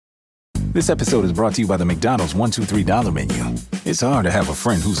This episode is brought to you by the McDonald's $1-2-$3 menu. It's hard to have a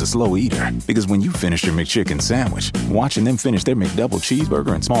friend who's a slow eater, because when you finish your McChicken sandwich, watching them finish their McDouble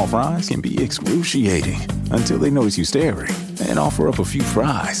cheeseburger and small fries can be excruciating until they notice you staring and offer up a few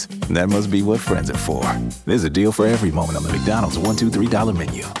fries. That must be what friends are for. There's a deal for every moment on the McDonald's $1-2-$3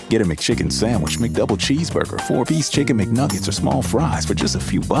 menu. Get a McChicken sandwich, McDouble cheeseburger, 4-piece chicken McNuggets, or small fries for just a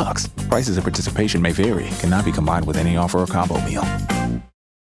few bucks. Prices and participation may vary. Cannot be combined with any offer or combo meal.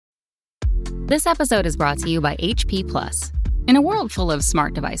 This episode is brought to you by HP Plus. In a world full of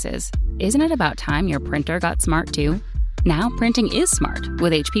smart devices, isn't it about time your printer got smart too? Now printing is smart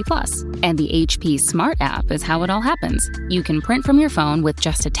with HP Plus, and the HP Smart app is how it all happens. You can print from your phone with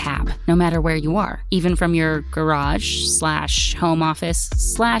just a tap, no matter where you are, even from your garage/home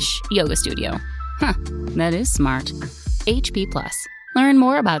office/yoga studio. Huh, that is smart. HP Plus. Learn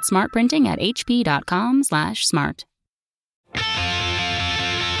more about smart printing at hp.com/smart.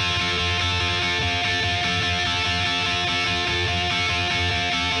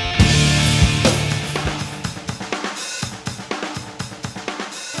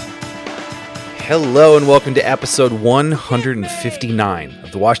 Hello and welcome to episode 159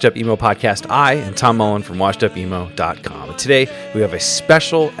 of the Washed Up Emo podcast. I am Tom Mullen from washedupemo.com. And today we have a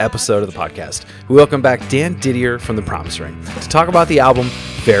special episode of the podcast. We welcome back Dan Didier from The Promise Ring to talk about the album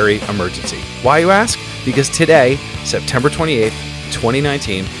Very Emergency. Why, you ask? Because today, September 28th,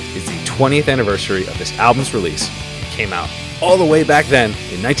 2019, is the 20th anniversary of this album's release. It came out all the way back then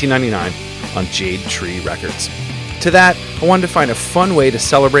in 1999 on Jade Tree Records. To that, I wanted to find a fun way to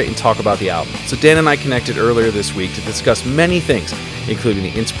celebrate and talk about the album. So Dan and I connected earlier this week to discuss many things, including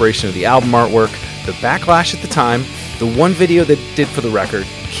the inspiration of the album artwork, the backlash at the time, the one video that did for the record,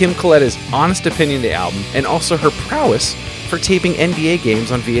 Kim Coletta's honest opinion of the album, and also her prowess for taping NBA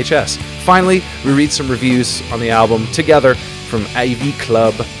games on VHS. Finally, we read some reviews on the album together from AV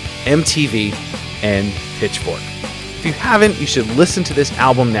Club, MTV, and Pitchfork. If you haven't, you should listen to this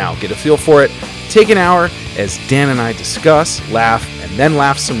album now. Get a feel for it. Take an hour as Dan and I discuss, laugh, and then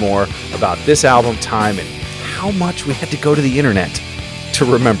laugh some more about this album, time, and how much we had to go to the internet to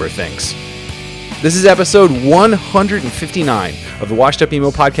remember things. This is episode 159 of the Washed Up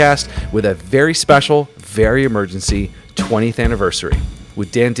Emo podcast with a very special, very emergency 20th anniversary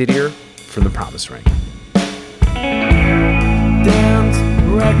with Dan Didier from The Promise Ring. Dan's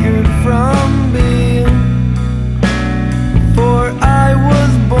record from me, for I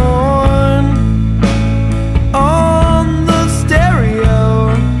was born on the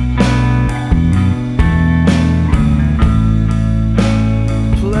stereo,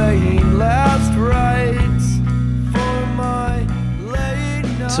 playing last rites for my late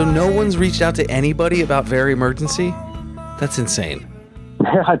night. So no one's reached out to anybody about Very Emergency? That's insane.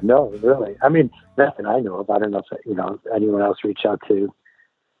 No, really. I mean, nothing I know of. I don't know if anyone else reached out to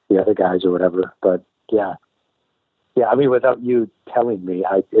the other guys or whatever. But yeah. I mean, without you telling me,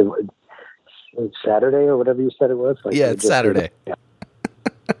 it was Saturday or whatever you said it was. Yeah, it's Saturday.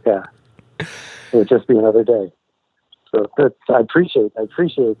 Yeah. It would just be another day. So I appreciate that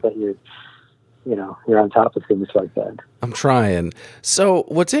you're on top of things like that. I'm trying. So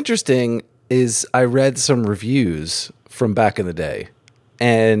what's interesting is I read some reviews from back in the day.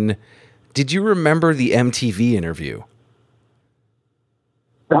 And did you remember the MTV interview?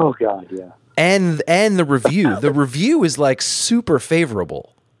 Oh God, yeah. And the review. The review is like super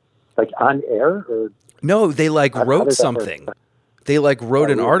favorable. Like on air? Or no, they like wrote something. They like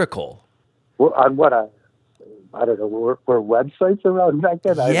wrote an article. Well, on what? I don't know. Were websites around back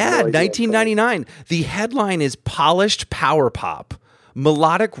then? Yeah, 1999. The headline is Polished Power Pop.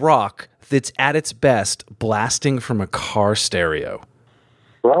 Melodic rock that's at its best blasting from a car stereo.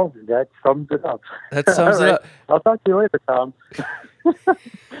 Well, that sums it up. That sums it up. I'll talk to you later, Tom.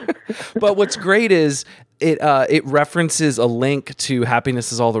 But what's great is it references a link to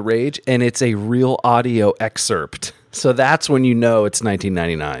Happiness Is All the Rage, and it's a real audio excerpt. So that's when you know it's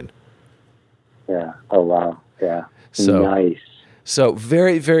 1999. Yeah. Oh, wow. Yeah. So nice. So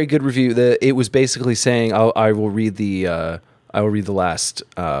very, very good review. It was basically saying, I will read the last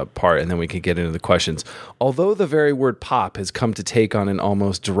part, and then we can get into the questions. Although the very word pop has come to take on an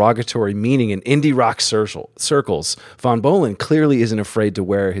almost derogatory meaning in indie rock circles, Von Bohlen clearly isn't afraid to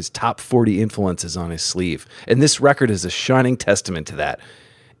wear his top 40 influences on his sleeve. And this record is a shining testament to that.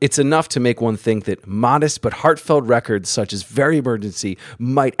 It's enough to make one think that modest but heartfelt records such as Very Emergency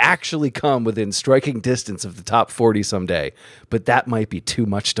might actually come within striking distance of the top 40 someday. But that might be too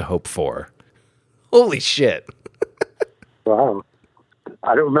much to hope for. Holy shit. Wow.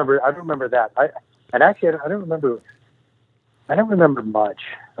 I don't remember that. I don't remember much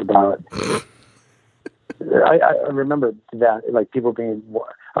about I remember that, like, people being,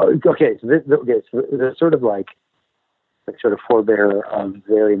 okay, so the sort of like sort of forebearer of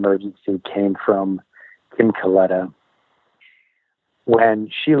Very Emergency came from Kim Coletta when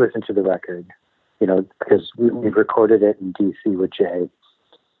she listened to the record, you know, because we recorded it in DC with Jay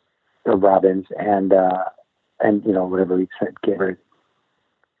Robbins, and you know, whatever we said, gave her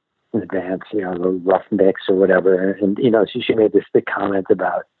in advance, you know, the rough mix or whatever, and you know, she made this big comment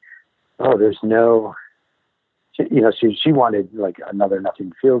about, oh, there's no, you know, she wanted like another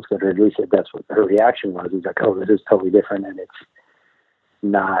Nothing Feels Good, or at least that's what her reaction was. It's like, oh, this is totally different, and it's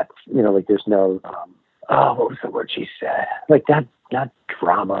not, you know, like there's no, what was the word she said? Like that, not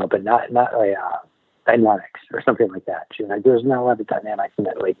drama, but not like dynamics or something like that. She's like, there's not a lot of dynamics in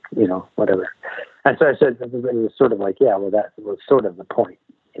that, like, you know, whatever. And so I said, it was sort of like, yeah, well, that was sort of the point,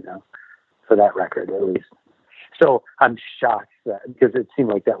 you know, for that record at least. So I'm shocked that, because it seemed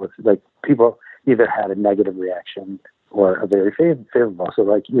like that was like people either had a negative reaction or a very favorable. So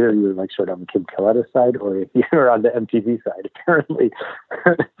like either you were like sort of on Kim Coletta side or you were on the MTV side, apparently.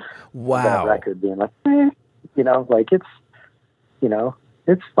 Wow. That record being like, you know, like it's, you know,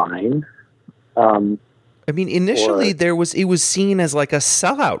 it's fine. I mean, initially it was seen as like a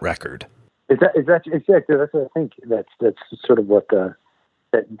sellout record. Is that exactly? That's what I think. That's sort of what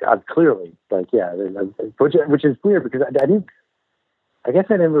clearly, like, yeah, which is weird because I guess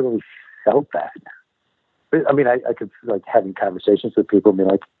I never really felt that. But, I mean, I could like having conversations with people and be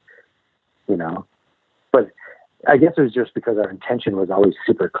like, you know, but I guess it was just because our intention was always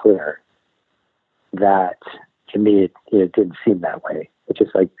super clear that to me it didn't seem that way. It's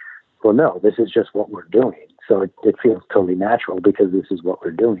just like, well, no, this is just what we're doing. So it feels totally natural because this is what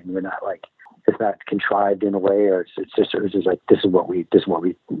we're doing. We're not like, it's not contrived in a way, or it's just like, this is what we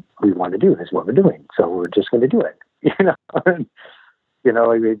want to do. This is what we're doing. So we're just going to do it. You know, you know,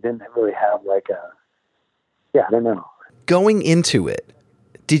 we didn't really have like I don't know. Going into it,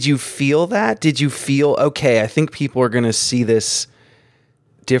 did you feel that? Did you feel, okay, I think people are going to see this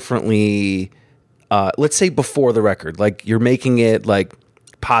differently? Let's say before the record, like you're making it like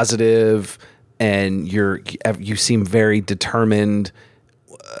positive and you seem very determined.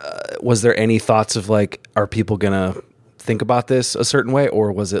 Was there any thoughts of like, are people going to think about this a certain way?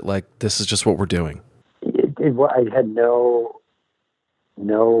 Or was it like, this is just what we're doing? I had no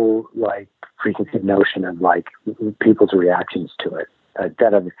like preconceived notion of like people's reactions to it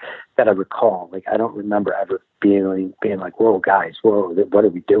that I recall. Like, I don't remember ever being like, whoa, guys, whoa, what are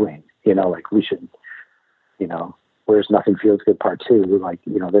we doing? You know, like we should, you know, where's Nothing Feels Good Part 2? Like,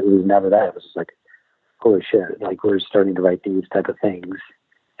 you know, it was never that. It was just like, holy shit, like we're starting to write these type of things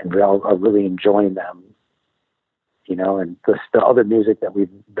and we all are really enjoying them, you know, and the other music that we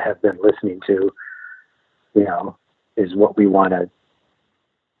have been listening to, you know, is what we want to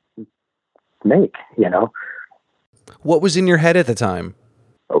make, you know. What was in your head at the time?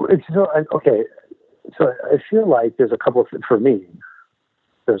 Okay. So I feel like there's a couple, for me,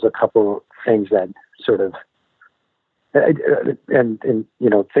 there's a couple things that sort of, and you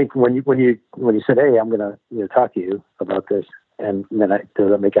know, think when you said, hey, I'm going to, you know, talk to you about this. And then that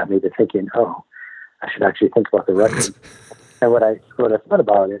got me to thinking, oh, I should actually think about the record. And what I thought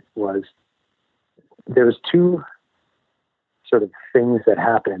about it was there was two sort of things that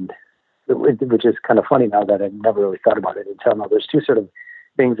happened, which is kind of funny now that I never really thought about it until now. There's two sort of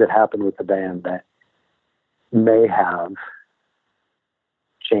things that happened with the band that may have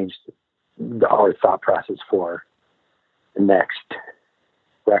changed our thought process for the next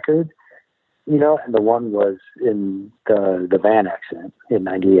record, you know, and the one was in the van accident in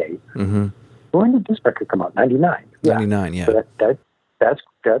 98. Mm-hmm. When did this record come out? 99. 99, yeah. So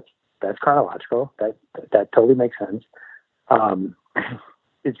that's chronological. That totally makes sense.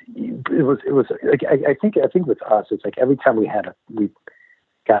 It was like, I think with us, it's like every time we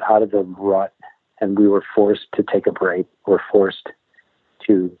got out of the rut and we were forced to take a break or forced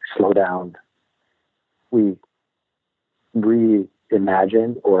to slow down, we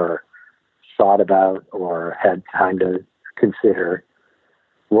reimagined or thought about or had time to consider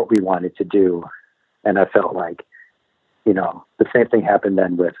what we wanted to do. And I felt like, you know, the same thing happened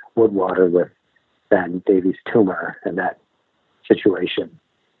then with Woodwater, with Ben Davies' tumor and that situation,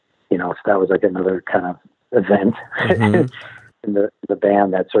 you know, so that was like another kind of event in the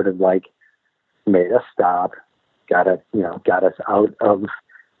band that sort of like made us stop, got us out of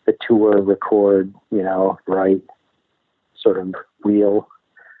the tour, record, you know, right sort of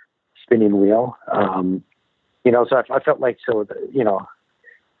spinning wheel. You know, so I felt like, so, you know,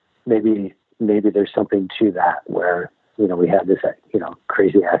 maybe there's something to that where, you know, we had this, you know,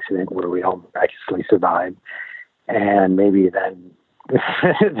 crazy accident where we all miraculously survived. And maybe then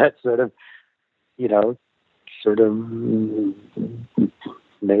that sort of, you know, sort of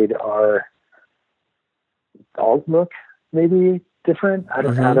made our outlook maybe different. I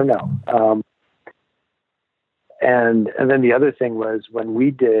don't know. And then the other thing was when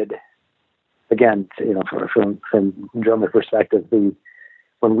we did, again, from drummer perspective,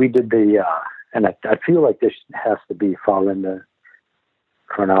 when we did and I feel like this has to fall in the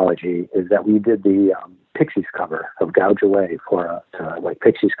chronology, is that we did the Pixies cover of Gouge Away for like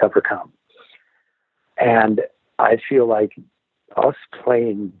Pixies cover comp. And I feel like us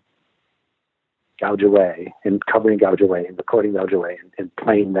playing Gouge Away and covering Gouge Away and recording Gouge Away and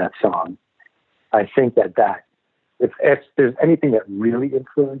playing that song, I think that if there's anything that really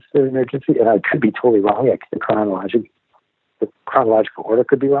influenced the Emergency, and I could be totally wrong, like the chronological order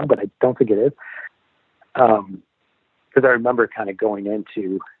could be wrong, but I don't think it is. Because I remember kind of going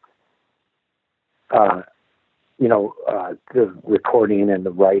into, the recording and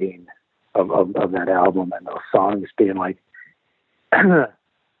the writing of that album and those songs being like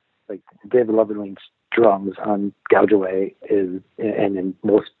David Loverling's drums on Gouge Away and in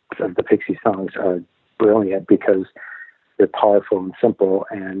most of the Pixie songs are brilliant because they're powerful and simple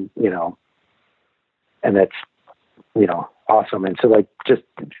and that's, awesome. And so like, just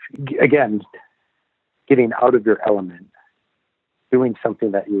again, getting out of your element, doing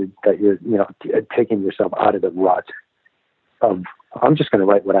something that you're taking yourself out of the rut of, I'm just going to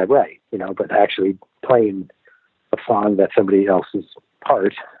write what I write, but actually playing a song that somebody else's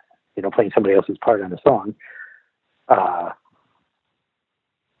part, playing somebody else's part on a song,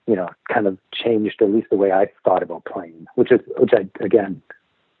 kind of changed at least the way I thought about playing, which I, again,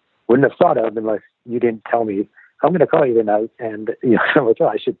 wouldn't have thought of unless you didn't tell me, I'm going to call you tonight. And, I'm like,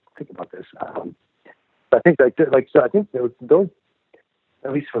 I should think about this. I think so I think those,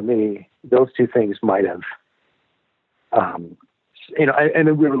 at least for me, those two things might have, and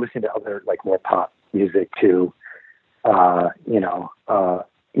then we were listening to other like more pop music too, that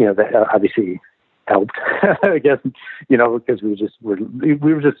obviously helped, I guess, because we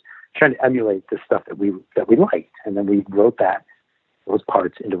were just trying to emulate the stuff that we liked, and then we wrote those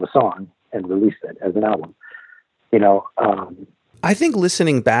parts into a song and released it as an album. I think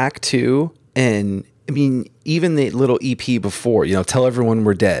listening back to, and I mean, even the little EP before, Tell Everyone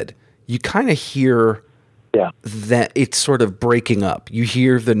We're Dead, you kind of hear that it's sort of breaking up. You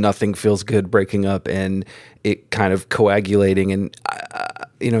hear the Nothing Feels Good breaking up and it kind of coagulating. And,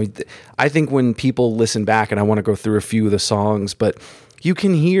 I think when people listen back, and I want to go through a few of the songs, but you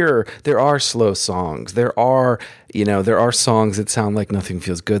can hear there are slow songs. There are songs that sound like Nothing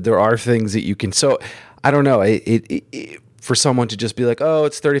Feels Good. There are things that you can, so I don't know. It for someone to just be like, oh,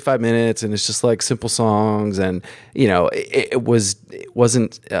 it's 35 minutes and it's just like simple songs. And, it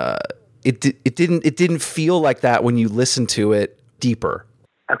didn't feel like that when you listen to it deeper.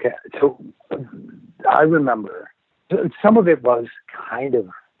 Okay. So I remember some of it was kind of,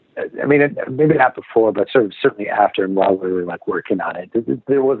 I mean, maybe not before, but certainly after and while we were like working on it,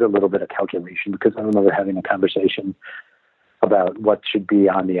 there was a little bit of calculation because I remember having a conversation about what should be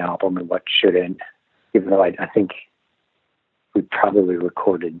on the album and what shouldn't, even though I think we probably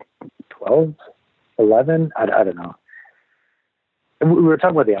recorded 12, 11, I don't know. And we were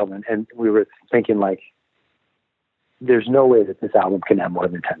talking about the album and we were thinking like, there's no way that this album can have more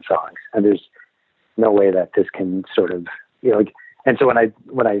than 10 songs. And there's no way that this can sort of, and so when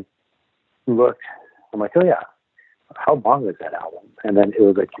I looked, I'm like, oh yeah, how long was that album? And then it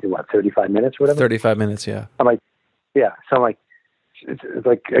was like, 35 minutes or whatever? 35 minutes, yeah. I'm like, yeah. So I'm like, it's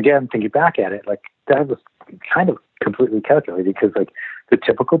like, again, thinking back at it, like that was kind of completely calculated because like the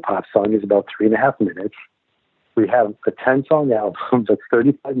typical pop song is about 3.5 minutes. We have a 10-song album that's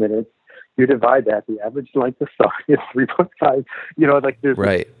 35 minutes. You divide that, the average length of song is 3.5. Like there's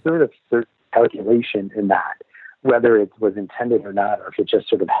sort of calculation in that, whether it was intended or not, or if it just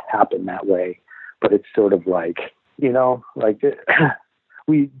sort of happened that way. But it's sort of like, there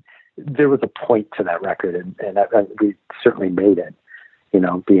was a point to that record, and we certainly made it,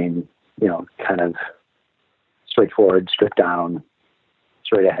 being, kind of straightforward, stripped down,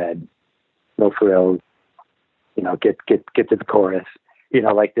 straight ahead, no frills, get to the chorus,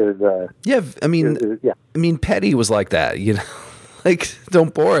 like there's a... Yeah, I mean, Petty was like that, like,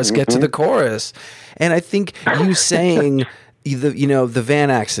 don't bore us, get to the chorus. And I think you saying... the van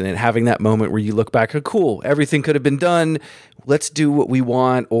accident, having that moment where you look back, oh, cool, everything could have been done. Let's do what we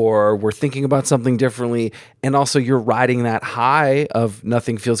want, or we're thinking about something differently. And also you're riding that high of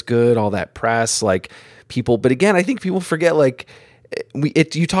Nothing Feels Good, all that press, like people. But again, I think people forget, like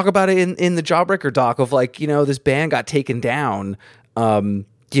you talk about it in the Jawbreaker doc of like, this band got taken down,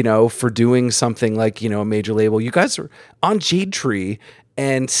 for doing something like, a major label. You guys were on Jade Tree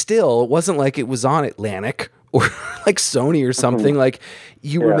and still it wasn't like it was on Atlantic or like Sony or something. Like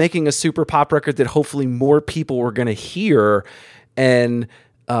you were making a super pop record that hopefully more people were going to hear. And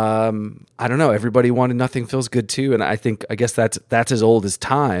I don't know, everybody wanted Nothing Feels Good Too. And I guess that's as old as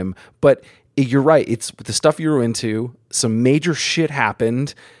time, but you're right. It's the stuff you were into. Some major shit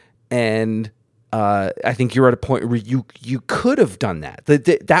happened. And I think you're at a point where you could have done that.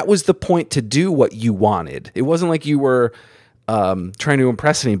 That was the point to do what you wanted. It wasn't like you were trying to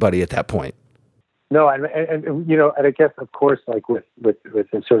impress anybody at that point. No, and I guess of course, like with the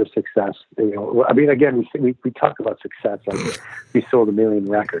sort of success, I mean, again, we talk about success like we sold 1 million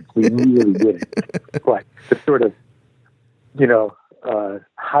records. We really didn't. But the sort of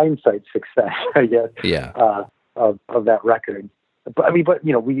hindsight success, I guess, of that record. But I mean,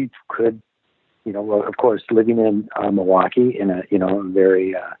 we could. Well, of course, living in Milwaukee in a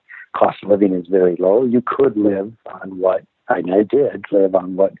very cost of living is very low. You could live on what I did live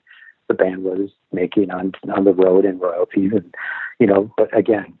on what the band was making on the road and royalties, and but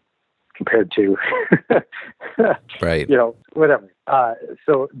again, compared to right, whatever.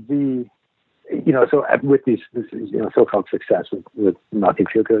 So with this so-called success with Nothing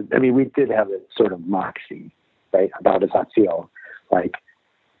Feels Good, I mean, we did have a sort of moxie, right, about us. I feel like.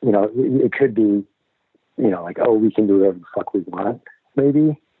 It could be, like, oh, we can do whatever the fuck we want,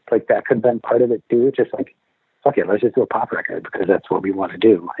 maybe. Like, that could have been part of it, too. It's just like, fuck it, let's just do a pop record because that's what we want to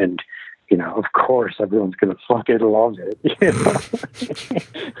do. And, of course, everyone's going to fucking love it.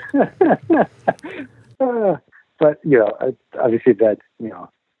 But, obviously that's,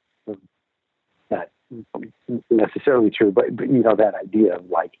 not necessarily true, but that idea of,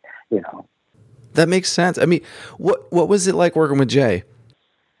 like, That makes sense. I mean, what was it like working with Jay?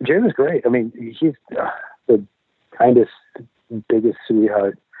 Jay was great. I mean, he's the kindest, biggest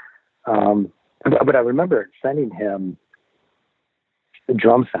sweetheart. But I remember sending him the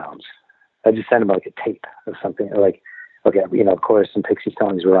drum sounds. I just sent him like a tape of something. Like, okay, of course, some Pixies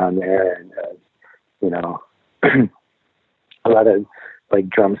songs were on there, and a lot of like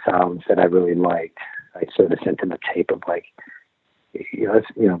drum sounds that I really liked. I sort of sent him a tape of like,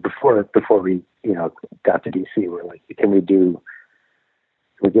 before we got to DC, we're like, can we get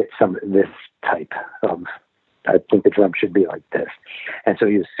some of this type of, I think the drum should be like this. And so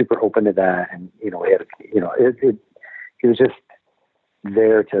he was super open to that. And, he had, he was just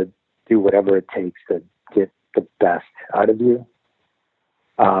there to do whatever it takes to get the best out of you.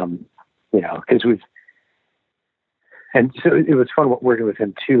 Cause and so it was fun working with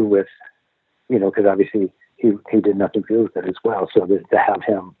him too, with, cause obviously he did Nothing Feels Good as well. So to have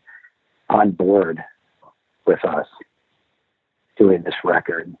him on board with us doing this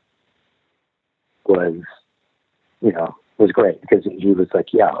record was great because he was like,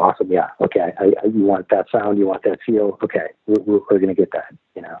 yeah, awesome. Yeah. Okay. You want that sound, you want that feel. Okay. We're going to get that,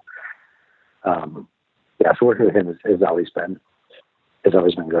 so working with him has always been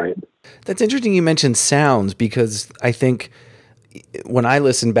great. That's interesting. You mentioned sounds because I think when I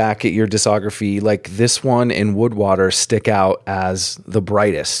listen back at your discography, like this one and Woodwater stick out as the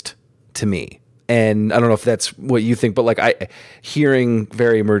brightest to me. And I don't know if that's what you think, but like hearing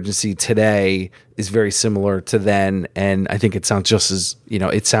Very Emergency today is very similar to then. And I think it sounds just as,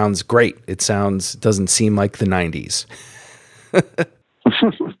 it sounds great. It doesn't seem like the 90s.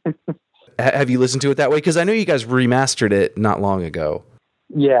 Have you listened to it that way? Because I know you guys remastered it not long ago.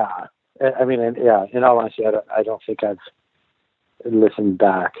 Yeah. I mean, in all honesty, I don't think I've listened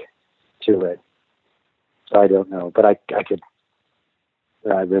back to it. So I don't know, but I could.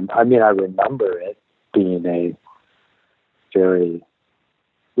 I remember it being a very,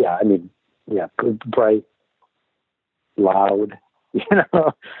 bright, loud,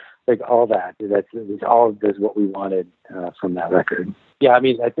 like all that. That's all of this what we wanted from that record. Yeah, I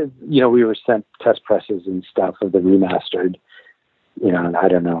mean, I think we were sent test presses and stuff of the remastered. And I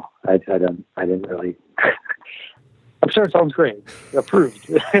don't know. I didn't really. I'm sure it sounds great. Approved.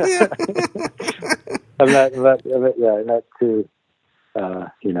 I'm not too.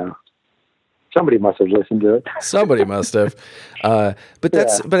 Somebody must have listened to it. Somebody must have. But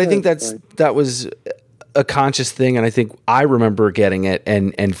I think that was a conscious thing. And I think I remember getting it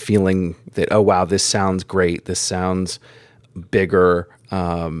and feeling that, oh wow, this sounds great. This sounds bigger.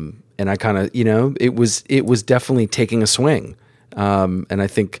 And I kind of, it was definitely taking a swing. And I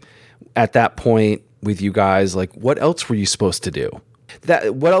think at that point with you guys, like what else were you supposed to do?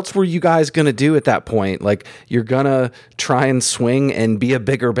 What else were you guys going to do at that point? Like you're going to try and swing and be a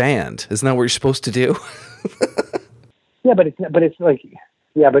bigger band. Isn't that what you're supposed to do? Yeah, but that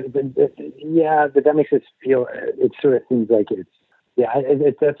makes it feel, it sort of seems like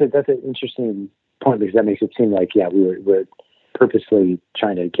that's an interesting point because that makes it seem like, we're purposely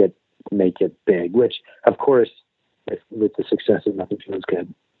trying to get make it big, which of course, with the success of Nothing Feels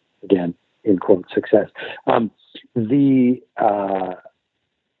Good, again, in quote, success, I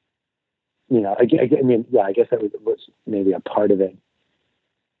guess that was maybe a part of it,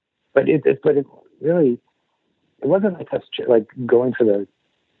 but it really, it wasn't like us like going for the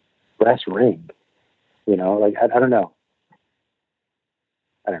brass ring, like, I don't know.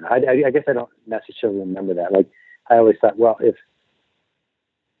 I guess I don't necessarily remember that. Like, I always thought, well, if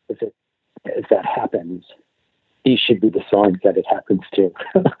that happens, these should be the songs that it happens to.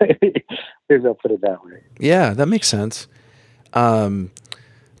 Maybe I'll put it that way. Yeah, that makes sense. Talk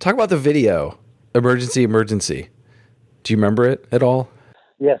about the video, Emergency, Emergency. Do you remember it at all?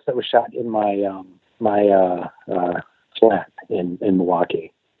 Yes, that was shot in my flat in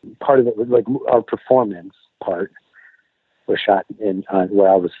Milwaukee. Part of it was like our performance part was shot in where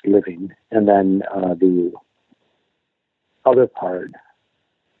I was living, and then the other part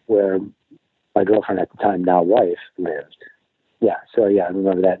where my girlfriend at the time, now wife, lived. Yeah, so yeah, I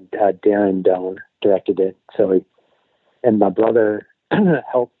remember that. Darren Doan directed it. So, and my brother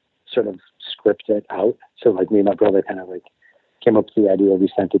helped sort of script it out. So like me and my brother kind of like came up with the idea. We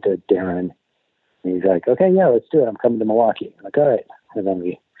sent it to Darren, and he's like, "Okay, yeah, let's do it. I'm coming to Milwaukee." I'm like, "All right," and then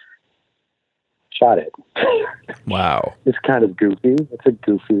we shot it. Wow. It's kind of goofy. It's a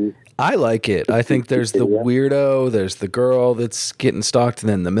goofy. I like it. I think there's the weirdo, there's the girl that's getting stalked, and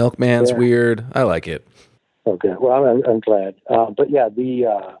then the milkman's weird. I like it. Okay. Well, I'm glad. But yeah, I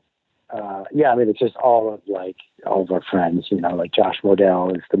mean, it's just all of our friends, like Josh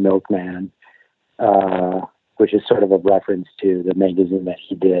Modell is the milkman, which is sort of a reference to the magazine that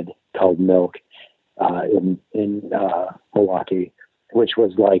he did called Milk, in Milwaukee, which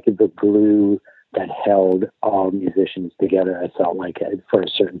was like the glue that held all musicians together. I felt like for a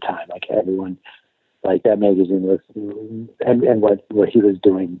certain time, like everyone, like that magazine was, and what he was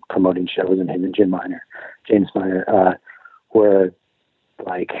doing, promoting shows, and him and James Minor, were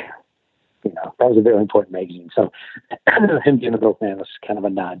like, that was a very important magazine. So him being a milkman was kind of a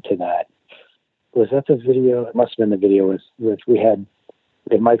nod to that. Was that the video? It must have been the video with we had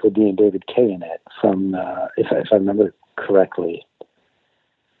Michael D. and David K. in it from, if I remember correctly,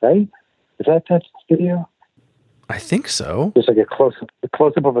 right? Is that video? I think so. Just like a close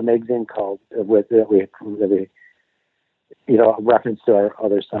up of a magazine called with that we a reference to our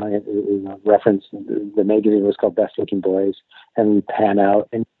other song. Reference the magazine was called Best Looking Boys, and we pan out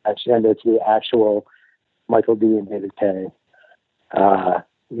and it's the actual Michael D. and David K.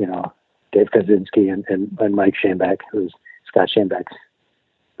 Dave Kaczynski and Mike Schambeck, who's Scott Schambeck's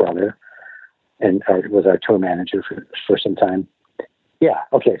brother, and was our tour manager for some time. Yeah.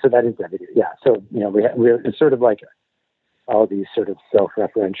 Okay. So that is that video. Yeah. So, it's sort of like all these sort of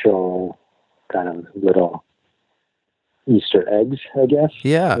self-referential kind of little Easter eggs, I guess.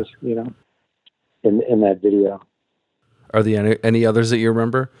 Yeah. Just, in that video. Are there any others that you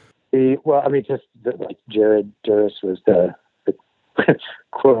remember? Like Jared Duras was the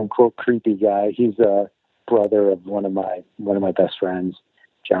quote unquote creepy guy. He's a brother of one of my best friends,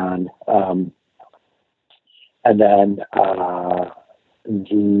 John. And then,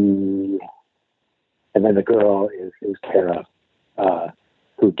 the girl is Kara,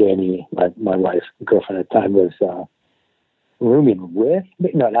 who Danny, my wife, girlfriend at the time, was rooming with.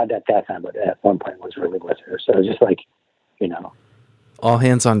 No, not at that time, but at one point was rooming with her. So it was just like, all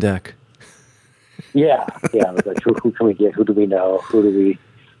hands on deck. Yeah. It was like, who can we get? Who do we know? Who do we,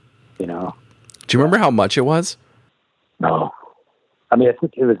 Do you remember how much it was? No. I mean, I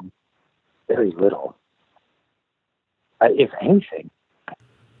think it was very little. If anything.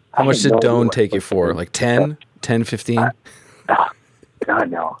 How much did Doan take you for? Like 10, 15? God,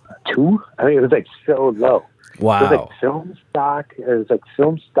 no. 2? I mean, it was like so low. Wow. It was like film stock. It was like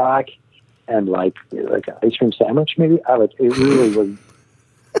film stock and like an ice cream sandwich, maybe. It really was.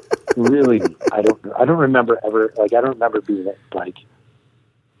 Really, I don't remember ever. Like, I don't remember being like,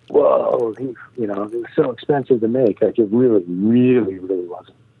 whoa, it was so expensive to make. Like, it really, really, really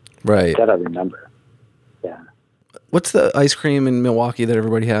wasn't. Right. That I remember. Yeah. What's the ice cream in Milwaukee that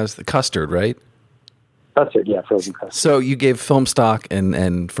everybody has? The custard, right? Custard, yeah, frozen custard. So you gave film stock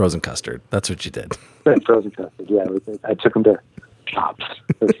and frozen custard. That's what you did. Frozen custard, yeah. I took them to Chops,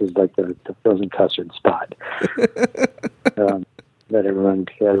 which is like the frozen custard spot that everyone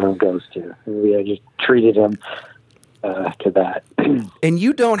goes to. And we just treated them to that. And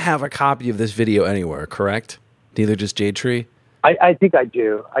you don't have a copy of this video anywhere, correct? Neither does Jade Tree? I think I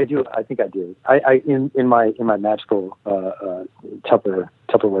do. I think I do. In my magical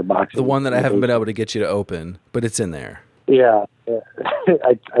Tupperware box. The one that I haven't been able to get you to open, but it's in there. Yeah.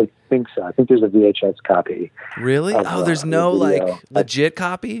 I think so. I think there's a VHS copy. Really? There's no legit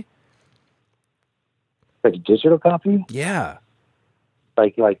copy? Like a digital copy? Yeah.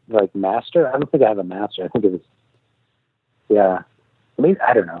 Like master? I don't think I have a master. I think it was, yeah. Maybe,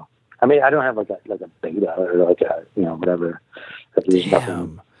 I don't know. I mean, I don't have like a beta or like a, whatever. Like, there's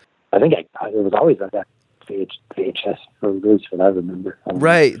nothing. I think it was always like that VHS, or at least what I remember.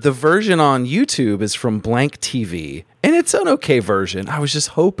 Right. The version on YouTube is from Blank TV, and it's an okay version. I was just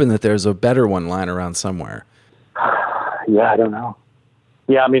hoping that there's a better one lying around somewhere. Yeah, I don't know.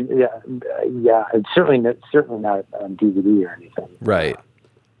 Yeah, I mean, yeah. It's certainly not on DVD or anything. Right.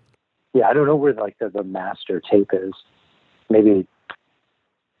 Yeah, I don't know where like the master tape is. Maybe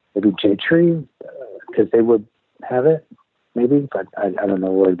J-Tree, because they would have it. Maybe, but I don't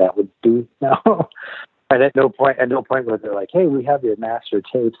know where that would be now. And at no point was they're like, "Hey, we have your master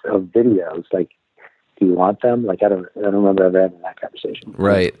tapes of videos. Like, do you want them?" Like, I don't remember ever having that conversation.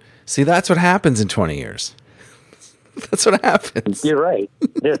 Right. See, that's what happens in 20 years. That's what happens. You're right.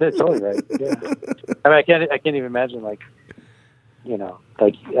 Yeah, that's totally right. Yeah. I mean, I can't even imagine like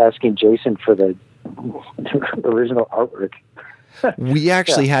asking Jason for the original artwork. We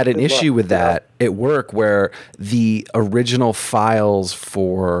actually had an issue with that at work, where the original files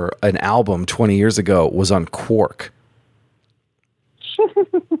for an album 20 years ago was on Quark.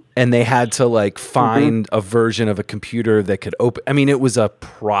 And they had to like find a version of a computer that could open. I mean, it was a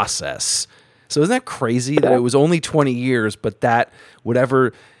process. So isn't that crazy that it was only 20 years, but that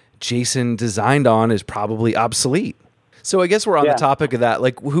whatever Jason designed on is probably obsolete? So I guess we're on the topic of that.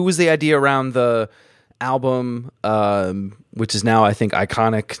 Like, who was the idea around the album, which is now, I think,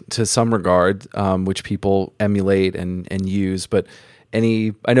 iconic to some regard, which people emulate and use. But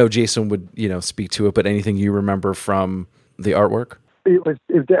I know Jason would, speak to it, but anything you remember from the artwork?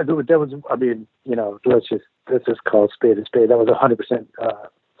 That was, I mean, let's just call a spade a spade. That was 100%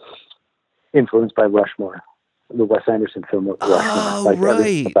 influenced by Rushmore, the Wes Anderson film of Rushmore. Oh, like, right.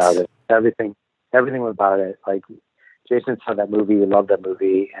 Everything about it. Everything about it. Like, Jason saw that movie, he loved that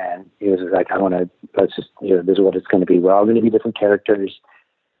movie, and he was like, let's just, this is what it's going to be. We're all going to be different characters.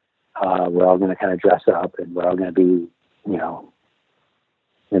 We're all going to kind of dress up, and we're all going to be,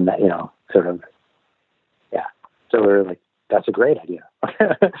 in that, sort of, yeah. So we're like, that's a great idea.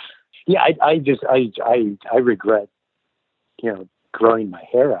 Yeah, I regret, growing my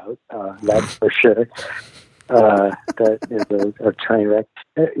hair out. That's for sure. That is a train wreck.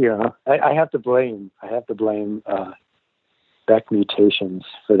 I have to blame Beck Mutations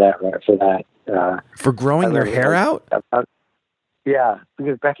for that. For growing your hair out? Yeah,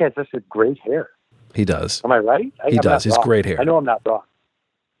 because Beck has such a great hair. He does. Am I right? He does. He's great hair. I know I'm not wrong.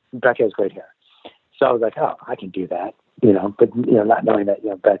 Beck has great hair. So I was like, oh, I can do that. But not knowing that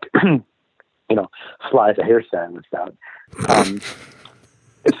Beck, flies a hairstylist out.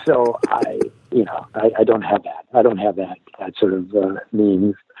 So I don't have that. I don't have that sort of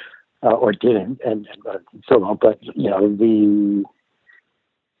means, or didn't, and still don't. But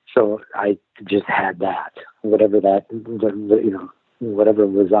so I just had that, whatever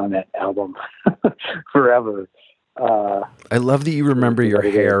was on that album, forever. I love that you remember your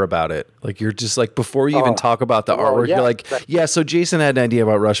hair about it. Like, you're just like, before you even talk about the artwork, you're like, yeah, so Jason had an idea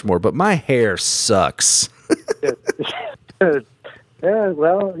about Rushmore, but my hair sucks. Yeah,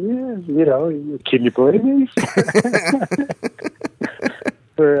 well, yeah, can you blame me?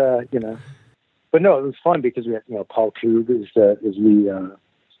 But no, it was fun because we had, Paul Koob is the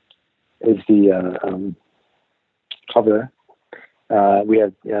cover. We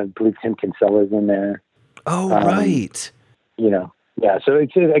had, I believe Tim Kinsella's in there. Oh, right. Yeah. So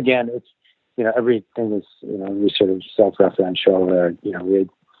it's everything is, we sort of self-referential, or, we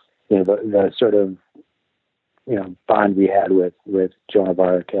had, the sort of, bond we had with Joan of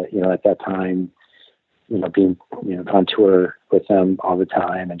Arc, at that time, being, on tour with them all the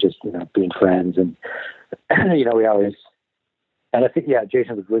time, and just, being friends, and, we always, and I think,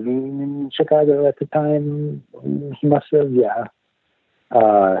 Jason was living in Chicago at the time. He must have,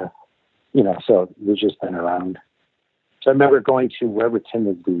 so we've just been around. So I remember going to wherever Tim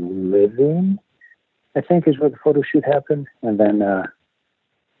was living, I think is where the photo shoot happened. And then,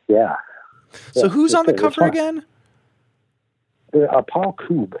 So who's on the cover again? Paul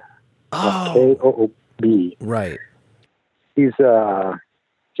Koob. Oh. Koob. Right. He's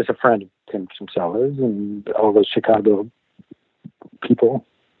just a friend of Tim Kinsella's and all those Chicago people.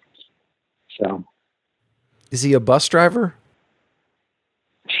 So. Is he a bus driver?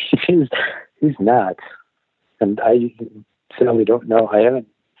 He's not. And I sadly don't know. I haven't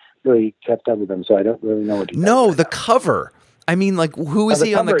really kept up with him, so I don't really know what he's No, the cover. I mean, like, who is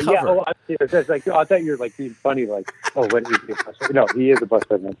he on the cover? Yeah, it's like, I thought you were like being funny, like, oh, what is he? No, he is a bus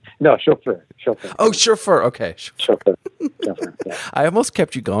president. No, chauffeur. Oh, chauffeur. Okay. Chauffeur. Yeah. I almost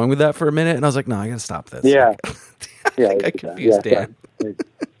kept you going with that for a minute, and I was like, no, I got to stop this. Yeah. I confused Dan.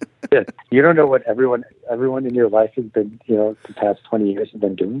 Yeah. You don't know what everyone in your life has been, the past 20 years have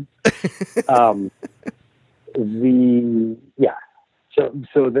been doing. So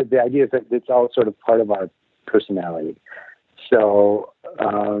the idea is that it's all sort of part of our personality. So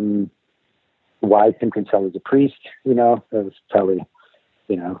why Tim Kinsella is a priest, that was probably,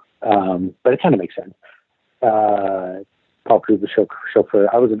 but it kind of makes sense. Paul Cruz, the chauffeur.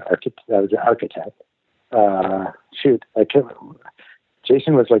 I was an architect.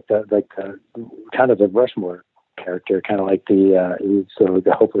 Jason was like the kind of the Rushmore character, kind of like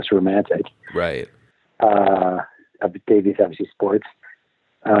the hopeless romantic. Right. Davies, obviously sports.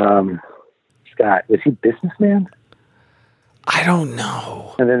 Scott, was he businessman? I don't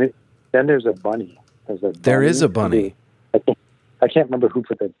know. And then there's a bunny. There is a bunny. I can't remember who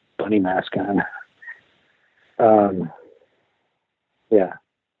put the bunny mask on. Yeah,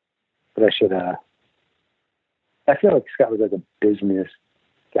 but I should. I feel like Scott was like a business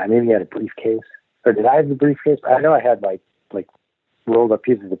guy. Maybe he had a briefcase, or did I have the briefcase? I know I had like rolled up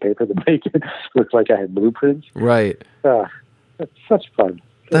pieces of paper that make it look like I had blueprints. Right. That's such fun.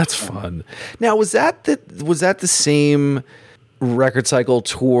 That's fun. Now, was that the same record cycle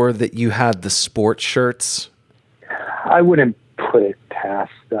tour that you had the sports shirts? I wouldn't put it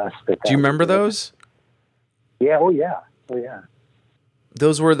past us. Do you remember those? Yeah. Oh, yeah.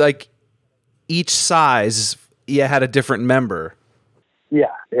 Those were like each size. Yeah, had a different member.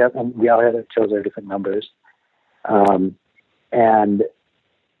 Yeah. And we all chose our different numbers. And I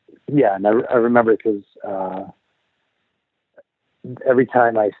remember because every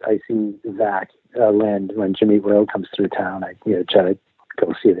time I see Zach Lind when Jimmy World comes through town, I try to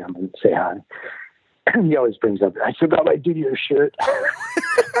go see them and say hi. And he always brings up, I forgot my Didier shirt.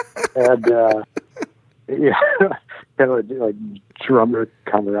 And kind of like drummer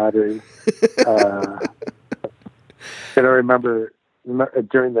camaraderie. And I remember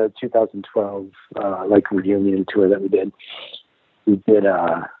during the 2012 reunion tour that we did, we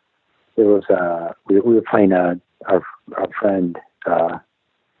were playing our friend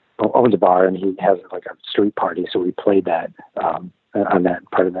owns a bar, and he has like a street party, so we played that on that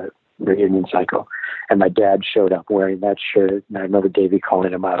part of the reunion cycle. And my dad showed up wearing that shirt, and I remember Davey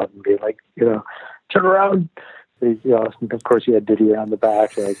calling him out and being like, turn around. Of course, he had Didier on the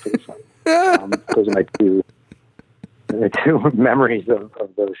back. So it was pretty fun. Those are my two memories of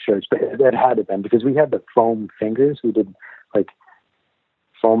those shirts. But that had to been because we had the foam fingers. We did like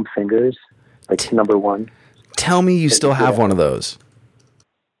foam fingers, like number one. Tell me you still have one of those.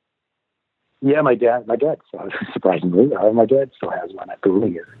 Yeah, my dad, surprisingly, my dad still has one, I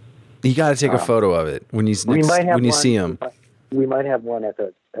believe. You got to take a photo of it when you see him. We might have one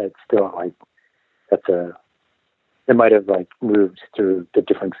it might have like moved through the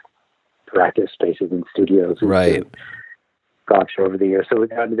different practice spaces and studios. Right. Gosh, over the years. So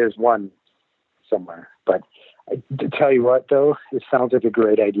there's one somewhere. But to tell you what, though, it sounds like a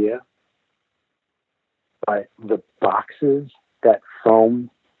great idea. But the boxes that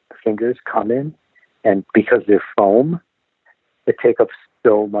foam fingers come in, and because they're foam, they take up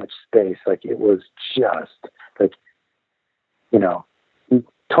so much space. Like it was just like,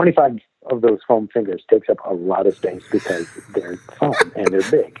 25 of those foam fingers takes up a lot of space because they're foam and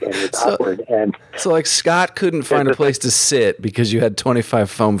they're big and it's awkward. And so like Scott couldn't find a place to sit because you had 25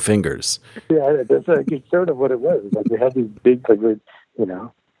 foam fingers. Yeah, that's it's sort of what it was. Like we had these big, and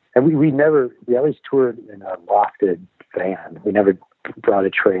we always toured in a lofted van. We never brought a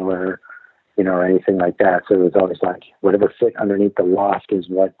trailer, or anything like that. So it was always like whatever fit underneath the loft is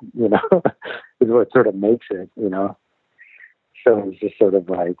what, is what sort of makes it, So it was just sort of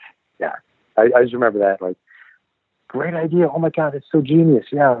like, yeah. I just remember that, like, great idea. Oh my God, it's so genius.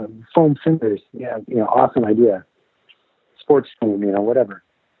 Yeah, foam fingers. Yeah, awesome idea. Sports team, whatever.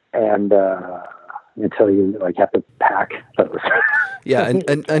 And until you like have to pack those. Yeah,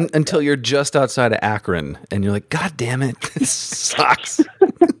 and until you're just outside of Akron, and you're like, God damn it, this sucks.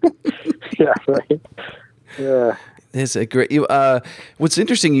 Yeah, right. Yeah. It's a great. What's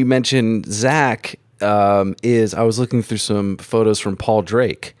interesting, you mentioned Zach. Is I was looking through some photos from Paul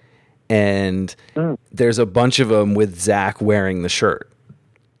Drake, and there's a bunch of them with Zach wearing the shirt.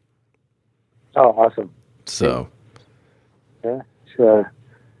 Oh, awesome! So, yeah, sure.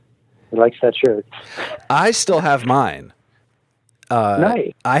 He likes that shirt. I still have mine.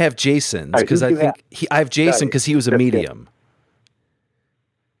 Nice. I have Jason's because I think I have Jason because he was a medium.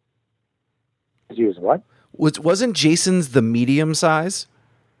 He was what? Wasn't Jason's the medium size?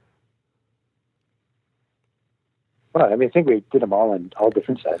 Well, I mean, I think we did them all in all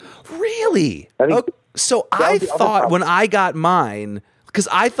different sizes. Really? I think so that I was the other thought problem. when I got mine, because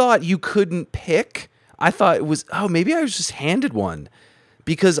I thought you couldn't pick. I thought it was, maybe I was just handed one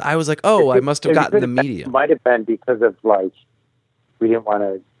because I was like, I must have gotten the medium. It might have been because of like, we didn't want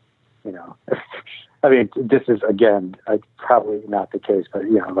to, you know, I mean, this is again, probably not the case, but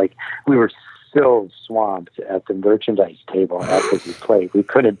you know, like we were so swamped at the merchandise table after we played. We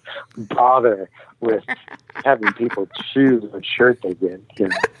couldn't bother with having people choose what shirt they get. You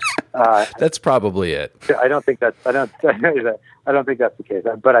know? That's probably it. I don't think that's the case.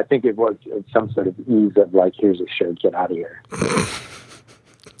 But I think it was some sort of ease of like, here's a shirt, get out of here.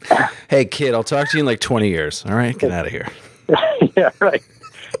 Hey kid, I'll talk to you in like 20 years. All right, get out of here. Yeah, right.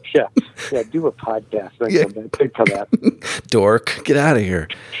 Yeah, do a podcast. Think of that. Dork, get out of here.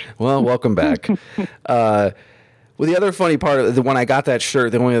 Well, welcome back. Well, the other funny part of when I got that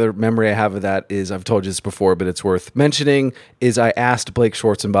shirt, the only other memory I have of that is, I've told you this before, but it's worth mentioning, is I asked Blake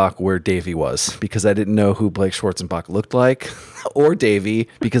Schwarzenbach where Davey was because I didn't know who Blake Schwarzenbach looked like or Davey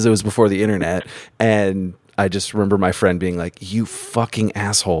because it was before the internet. And I just remember my friend being like, you fucking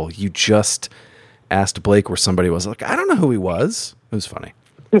asshole. You just asked Blake where somebody was. Like, I don't know who he was. It was funny.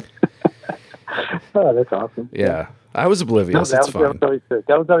 Oh, that's awesome. Yeah. I was oblivious. That It's fun.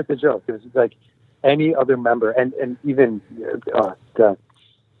 was always the joke. It was like any other member, and even the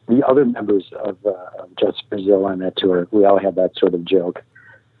other members of Just Brazil on that tour, we all had that sort of joke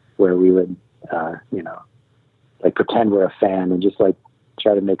where we would, you know, like pretend we're a fan and just like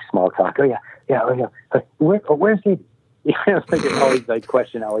try to make small talk. Oh yeah. Where's he? You know, like it always like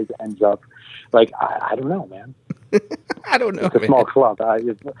question always ends up like I don't know, man. I don't know. It's a small club.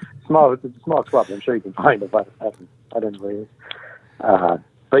 It's a small club. I'm sure you can find it, but I don't know where it is.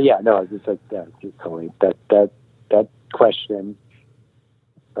 But yeah, no, it's just like just totally that question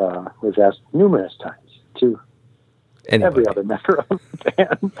was asked numerous times to every other member of the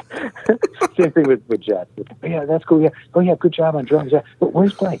band. Same thing with Jet. Oh, yeah, that's cool. Yeah. Oh yeah, good job on drums. Yeah. But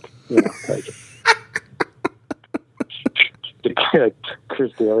where's Blake? You know, like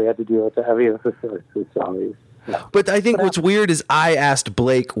Chris Daly had to deal with that. I mean, it's always. No. But I think what's weird is I asked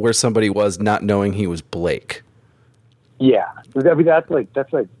Blake where somebody was, not knowing he was Blake. Yeah, I mean that's like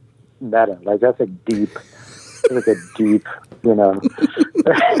meta. Like that's like deep. Like a deep, you know.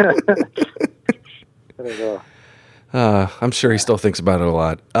 I don't know. I'm sure he still thinks about it a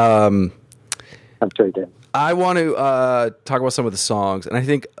lot. I'm sure he did. I want to talk about some of the songs, and I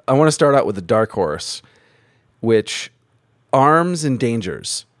think I want to start out with the Dark Horse, which Arms and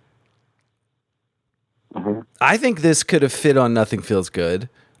Dangers. Mm-hmm. I think this could have fit on Nothing Feels Good.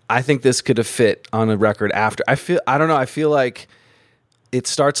 I think this could have fit on a record after. I don't know. I feel like it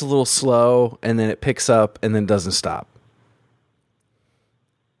starts a little slow and then it picks up and then doesn't stop.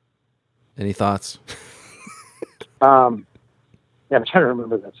 Any thoughts? Yeah, I'm trying to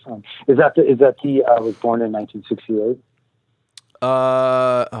remember that song. Is that the was born in 1968?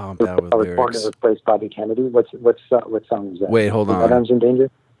 I'm bad with I was lyrics. born to replace Bobby Kennedy. What song is that? Wait, hold Is on. that Arms in Danger?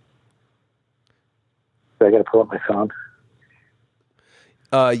 So I got to pull up my phone.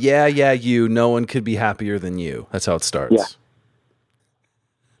 Yeah, you. No one could be happier than you. That's how it starts.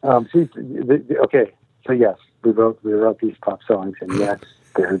 Yeah. Okay. So yes, we wrote these pop songs, and yes,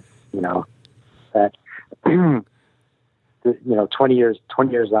 they're that 20 years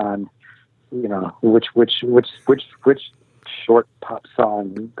on, which short pop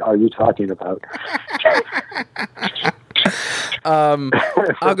song are you talking about?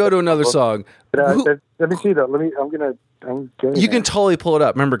 I'll go to another song. But, let me see though. You can totally pull it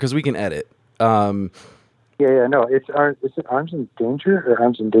up. Remember, because we can edit. No, is it Arms in Danger or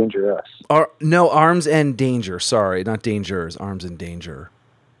Arms in Dangerous? No, Arms and Danger. Sorry, not Dangers. Arms and Danger.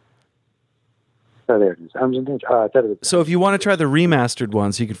 Oh, there it is. Arms in Danger. I thought it was. So if you want to try the remastered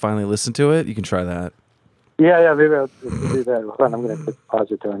one, so you can finally listen to it, you can try that. Yeah, maybe I'll do that. Hold on, I'm going to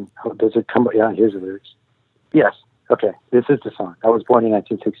pause it down. Does it come? Yeah, here's the lyrics. Yes. Okay, this is the song. I was born in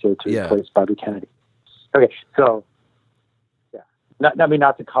 1968 to replace Bobby Kennedy. Okay, so yeah,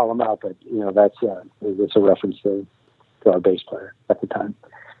 not to call him out, but that's it's a reference to our bass player at the time.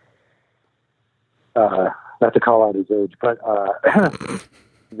 Not to call out his age, but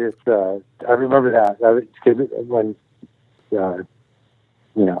this I remember that when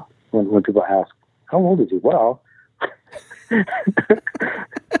when people ask how old is he, well.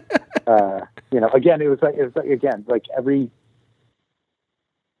 Again, it was like every,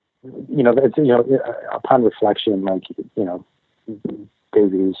 upon reflection,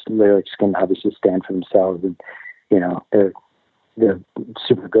 Davy's lyrics can obviously stand for themselves, and they're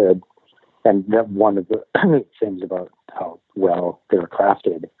super good. and that one of the things about how well they were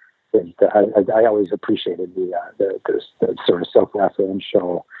crafted is that I always appreciated the sort of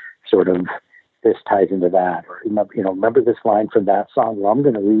self-referential sort of, this ties into that, or remember this line from that song? Well, I'm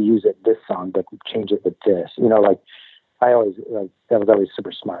going to reuse it this song, but change it with this. Like I always that was always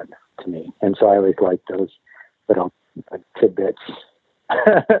super smart to me, and so I always liked those little tidbits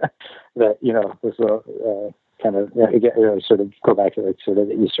that was kind of sort of go back to sort of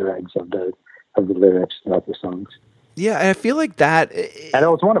the Easter eggs of the lyrics about the songs. Yeah, and I feel like that, and it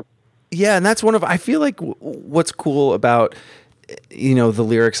was one of. Yeah, and that's one of, I feel like what's cool about the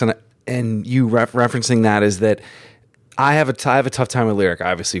lyrics and you referencing that is that I have a tough time with lyric.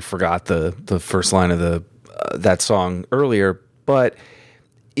 I obviously forgot the first line of that song earlier, but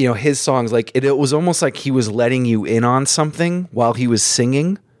his songs, like it was almost like he was letting you in on something while he was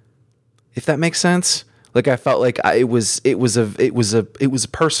singing, if that makes sense. Like I felt like it was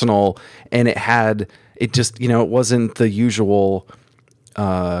personal, and it wasn't the usual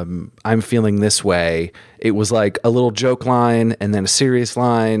I'm feeling this way. It was like a little joke line and then a serious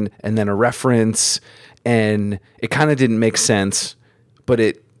line and then a reference, and it kind of didn't make sense, but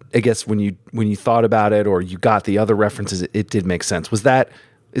I guess when you thought about it or you got the other references, it did make sense. Is that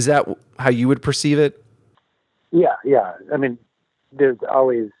how you would perceive it? Yeah. I mean, there's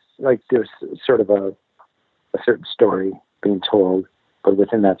always there's sort of a certain story being told, but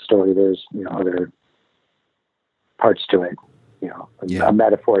within that story, there's other parts to it. A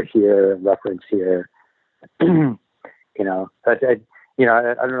metaphor here, a reference here. I don't know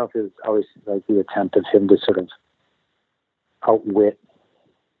if it was always like the attempt of him to sort of outwit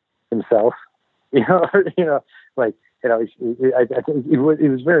himself. I think he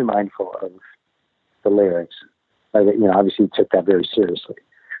was very mindful of the lyrics. Obviously he took that very seriously,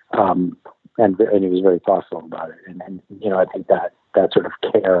 and he was very thoughtful about it. And I think that sort of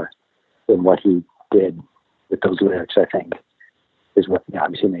care in what he did with those lyrics, I think, is what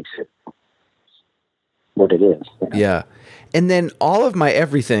obviously makes it what it is. Yeah. And then All of My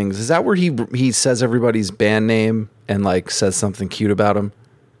Everythings, is that where he says everybody's band name and like says something cute about them?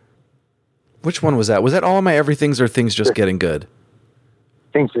 Which one was that? Was that All of My Everythings or Things Just Getting Good?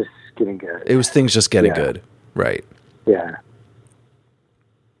 Things Just Getting Good. It was Things Just Getting Good. Right. Yeah.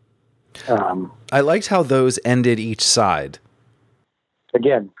 I liked how those ended each side.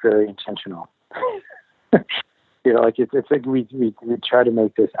 Again, very intentional. It's like we try to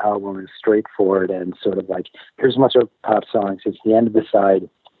make this album as straightforward and sort of like, here's a bunch of pop songs. It's the end of the side.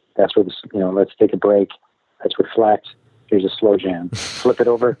 That's where let's take a break. Let's reflect. Here's a slow jam. Flip it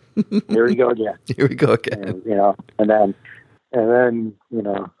over. Here we go again. Here we go again. And then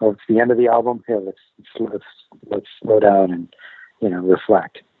it's the end of the album. Here, let's slow down and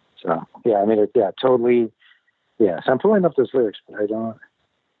reflect. So yeah, I mean, totally. Yeah, so I'm pulling up those lyrics, but I don't.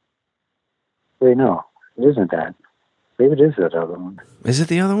 Wait, no, it isn't that. Maybe it is that other one. Is it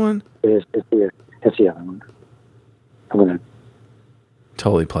the other one? It is. It's the other one. I'm gonna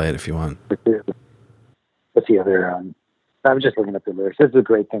totally play it if you want. What's the other? I was just looking up the lyrics. This is a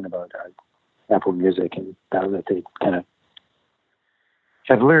great thing about Apple Music, and that they kind of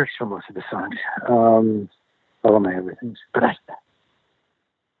have lyrics for most of the songs. All of My Everythings, but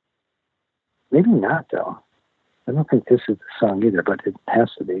maybe not though. I don't think this is the song either, but it has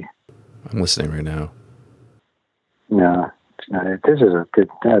to be. I'm listening right now. No, it's not it. This is a good.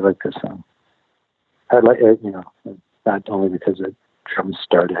 I like this song. I like it, not only because the drums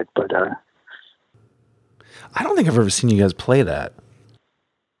started, but I don't think I've ever seen you guys play that.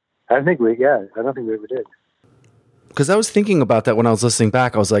 I don't think we ever did. Because I was thinking about that when I was listening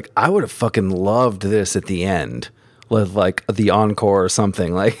back. I was like, I would have fucking loved this at the end, with like the encore or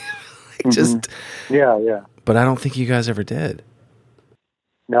something, like just. Yeah. But I don't think you guys ever did.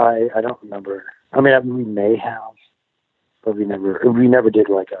 No, I don't remember. I mean, we may have, but we never did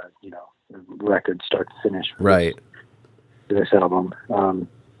like a record start to finish. Right. For this album.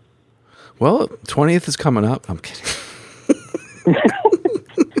 Well, 20th is coming up. I'm kidding.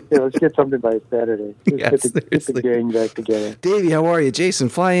 Yeah, let's get something by Saturday. Get the gang back together. Davey, how are you? Jason,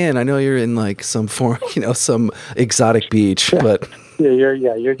 fly in. I know you're in like some form, some exotic beach, but you're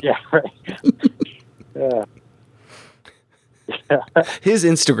right. Yeah. His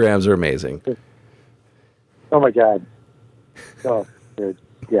Instagrams are amazing. Oh my God. Oh, they're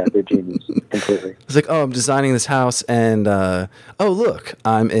genius completely. It's like, I'm designing this house, and look,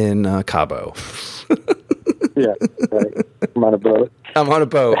 I'm in Cabo. Yeah, right. I'm on a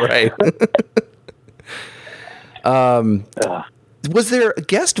boat. Right. Was there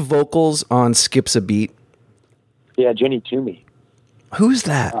guest vocals on Skips a Beat? Yeah, Jenny Toomey. Who's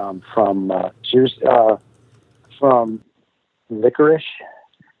that? She was from Licorice.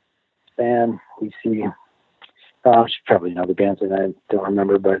 band. We see, you should probably know the bands that I don't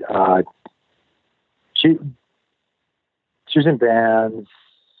remember, but she was in bands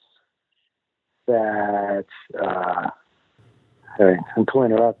that, all right, I'm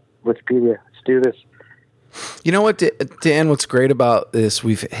pulling her up. Wikipedia, let's do this. You know what, Dan, what's great about this,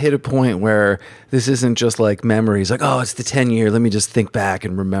 we've hit a point where this isn't just like memories, like, oh, it's the 10-year, let me just think back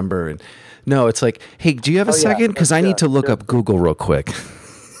and remember. And no, it's like, hey, do you have a second? Because I need to look up Google real quick.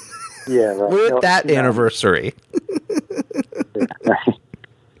 Yeah, right. We're at that anniversary.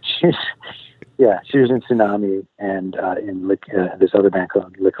 She was in Tsunami and in this other band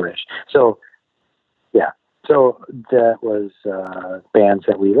called Licorice. So, yeah. So that was bands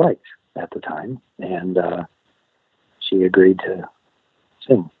that we liked at the time, and she agreed to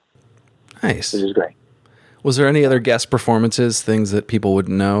sing. Nice. Which is great. Was there any other guest performances, things that people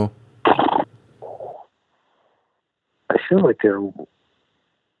wouldn't know? I feel like there.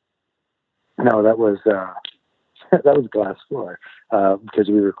 No, that was Glass Floor because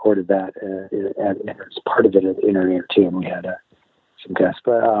we recorded that as part of it at Inner Ear too, and we had some guests.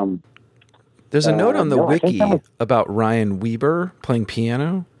 But there's a note on the no, wiki about Ryan Weber playing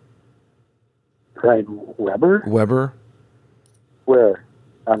piano. Ryan Weber? Where?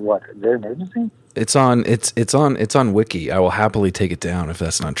 On what? Their emergency? It's on wiki. I will happily take it down if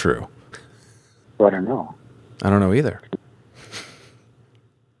that's not true. Well, I don't know. I don't know either.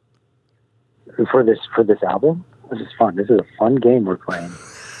 For this album? This is fun. This is a fun game we're playing.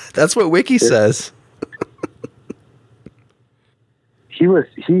 That's what wiki says. I don't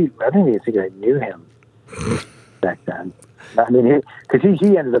think I knew him back then. I mean, because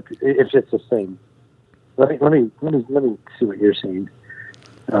he ended up. It's just the same. Let me see what you're saying.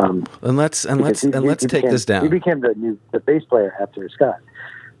 Let's take this down. He became the bass player after Scott.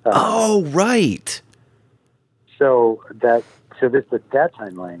 Oh, right. So that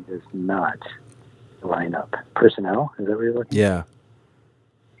timeline is not the lineup. Personnel, is that what you're looking at? Yeah.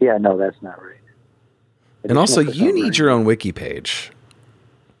 Yeah, no, that's not right. And also, you need your own wiki page.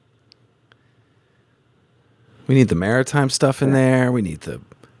 We need the maritime stuff in there. We need the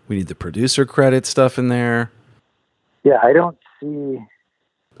producer credit stuff in there. Yeah, I don't see.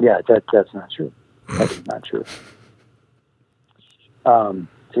 Yeah, that's not true. That is not true. So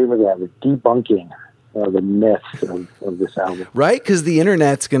here we have the debunking the myths of this album. Right? Because the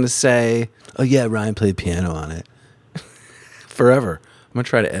internet's going to say, oh, yeah, Ryan played piano on it. Forever. I'm going to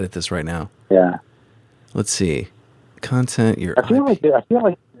try to edit this right now. Yeah. Let's see. Content, I feel like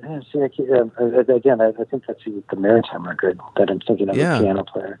again, I think that's the Maritime record that I'm thinking of, the piano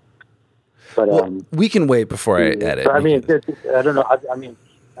player. But we can wait before I edit. I mean, I don't know.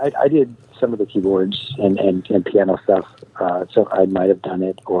 I did some of the keyboards and piano stuff, so I might have done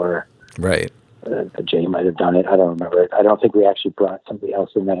it, or right. Jay might have done it. I don't remember it. I don't think we actually brought somebody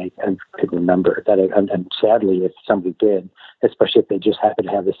else in that I could remember. And sadly, if somebody did, especially if they just happen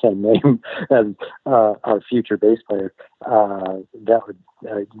to have the same name as our future bass player, that would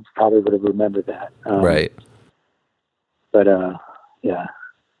probably would have remembered that. Right. But yeah.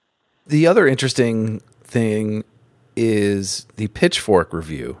 The other interesting thing is the Pitchfork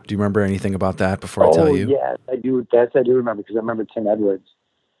review. Do you remember anything about that before I tell you? Yeah, I do. I do remember, because I remember Tim Edwards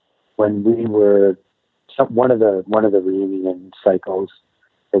when we were one of the reunion cycles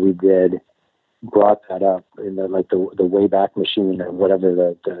that we did brought that up in the Wayback Machine or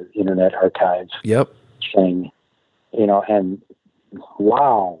whatever the Internet Archive thing, and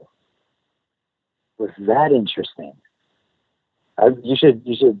wow, was that interesting. You should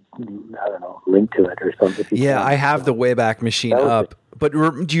I don't know, link to it or something. Yeah, I have the Wayback Machine up. But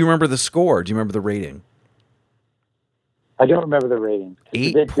do you remember the score? Do you remember the rating? I don't remember the rating.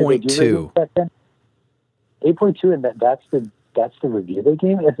 8.2. 8.2, and that's the review they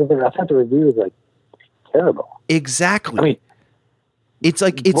gave. I thought the review was like terrible. Exactly. I mean, it's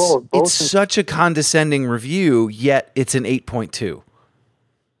like it's such a condescending review, yet it's an 8.2.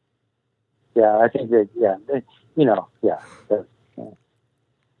 Yeah, I think that. Yeah,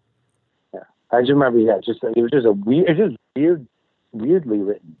 I just remember. Yeah, it was just weirdly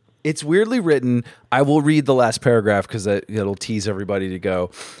written. It's weirdly written. I will read the last paragraph because it'll tease everybody to go.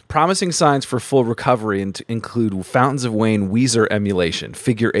 Promising signs for full recovery include Fountains of Wayne Weezer emulation,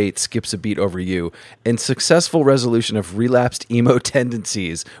 Figure 8 skips a beat over you, and successful resolution of relapsed emo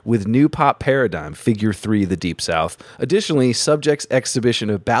tendencies with new pop paradigm, Figure 3, The Deep South. Additionally, subject's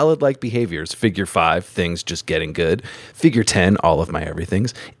exhibition of ballad-like behaviors, Figure 5, Things Just Getting Good, Figure 10, All of My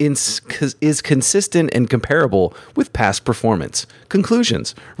Everythings, is consistent and comparable with past performance.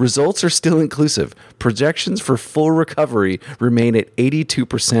 Conclusions. Results are still inclusive. Projections for full recovery remain at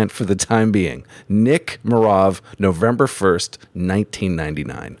 82% for the time being. Nick Marov, November 1st,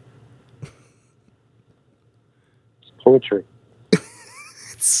 1999. poetry.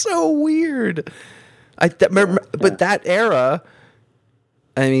 It's so weird. But that era,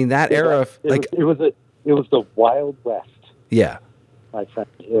 I mean, that era, it was the Wild West. Yeah, my friend.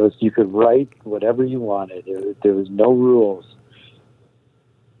 It was, you could write whatever you wanted. There was no rules.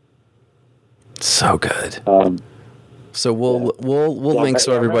 So good. So we'll link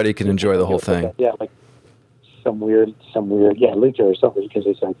so everybody can enjoy the whole thing. Yeah, like some weird, link it or something, because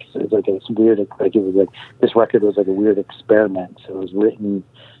it's weird. Like, it was like, this record was like a weird experiment. So it was written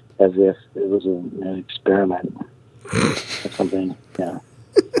as if it was an experiment or something. Yeah.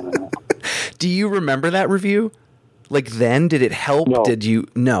 I don't know. Do you remember that review? Like, then, did it help? No. Did you?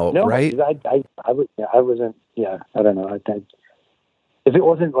 No, right? I wasn't. Yeah, I don't know. If it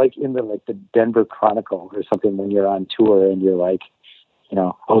wasn't like in the Denver Chronicle or something, when you're on tour and you're like,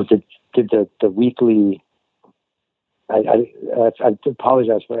 did the weekly. I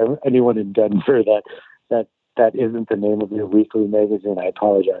apologize for anyone in Denver that isn't the name of your weekly magazine. I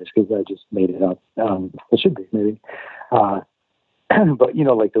apologize, because I just made it up. It should be, maybe. But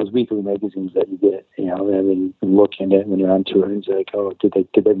like those weekly magazines that you get, and then you look in it when you're on tour, and it's like, oh, did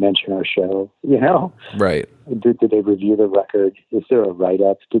they mention our show? Right. Did they review the record? Is there a write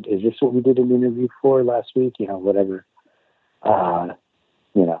up? Is this what we did an interview for last week? Whatever. So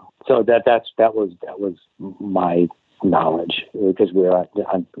that was my knowledge, because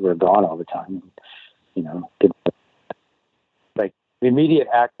we're gone all the time. Like immediate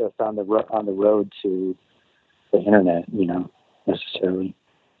access on the road to the internet, necessarily.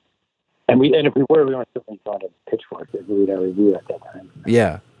 And if we weren't certainly going to Pitchfork to read our review at that time.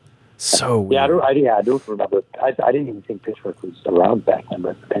 Yeah. So yeah, I don't remember. I didn't even think Pitchfork was around back then,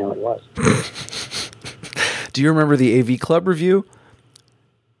 but apparently it was. Do you remember the AV Club review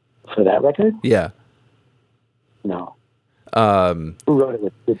for that record? Yeah. No. Who wrote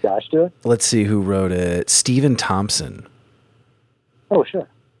it? Did Josh do it? Let's see who wrote it. Stephen Thompson. Oh, sure.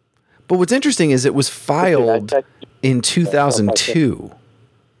 But what's interesting is it was filed in 2002.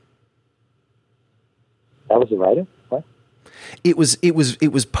 That was the writer? What? It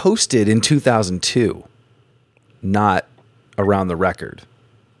was posted in 2002, not around the record.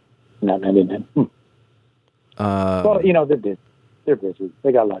 Not maybe then. Well, they're busy.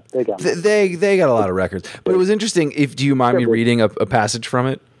 They got a lot. They got a lot of records. But it was interesting. Do you mind me reading a passage from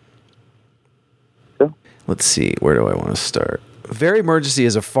it? Sure. Let's see. Where do I want to start? Very Emergency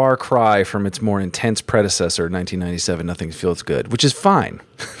is a far cry from its more intense predecessor, 1997, Nothing Feels Good, which is fine.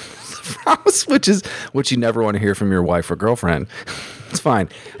 which is what you never want to hear from your wife or girlfriend. It's fine.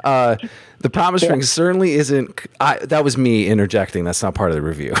 The Promise Ring certainly isn't... that was me interjecting. That's not part of the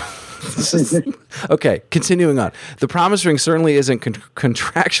review. Okay, continuing on. The Promise Ring certainly isn't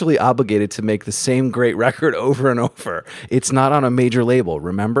contractually obligated to make the same great record over and over. It's not on a major label,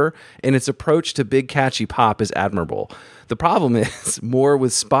 remember? And its approach to big catchy pop is admirable. The problem is more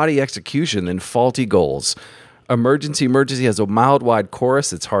with spotty execution than faulty goals. Emergency has a mild, wide chorus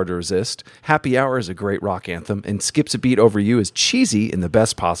that's hard to resist. Happy Hour is a great rock anthem, and Skips a Beat Over You is cheesy in the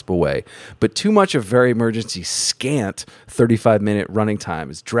best possible way. But too much of Very Emergency's scant 35-minute running time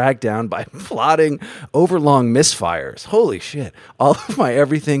is dragged down by plotting, overlong misfires. Holy shit. All of my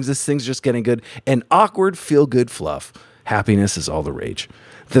everythings, this thing's just getting good, and awkward feel-good fluff. Happiness is all the rage.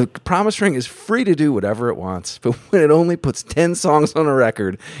 The Promise Ring is free to do whatever it wants, but when it only puts 10 songs on a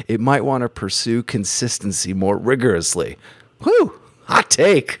record, it might want to pursue consistency more rigorously. Whew! Hot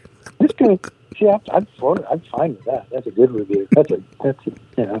take. It's good. Yeah, I'm fine with that. That's a good review. That's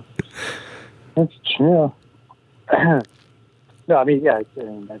true. No, I mean, yeah,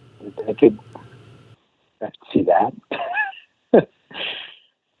 I could see that.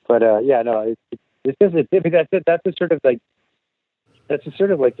 But yeah, no, it's just that's a sort of like. That's sort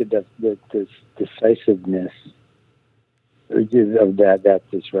of like the decisiveness of that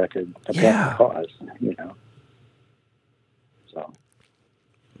this record caused, So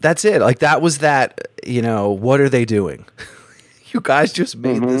that's it. Like that was that. What are they doing? You guys just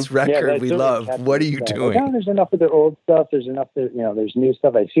made this record we love. What are you doing? No, there's enough of their old stuff. There's enough. There's new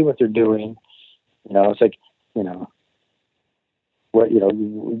stuff. I see what they're doing. It's like what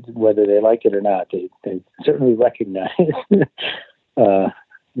whether they like it or not, they certainly recognize.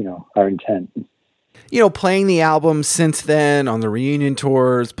 Our intent. Playing the album since then on the reunion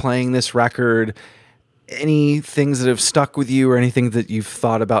tours, playing this record, any things that have stuck with you or anything that you've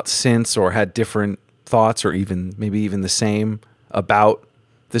thought about since or had different thoughts or maybe even the same about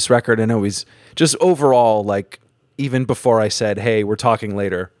this record? I know he's just overall, like, even before I said, hey, we're talking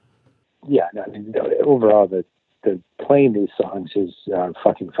later. Yeah, overall, the playing these songs is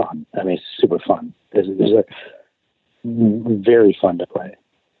fucking fun. I mean, it's super fun. There's very fun to play.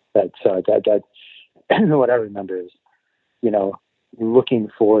 That's that what I remember is you know, looking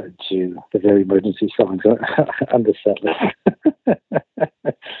forward to the very emergency songs on the set list.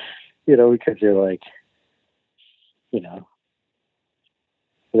 You know, because they're like, you know,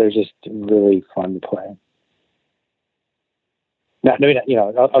 they're just really fun to play. Not, you know,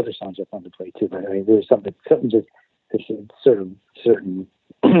 other songs are fun to play too, but I mean, there's something just there's a certain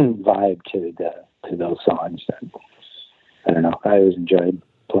vibe to those songs that I don't know. I always enjoyed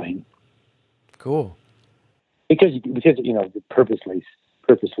playing. Cool. Because you know, purposely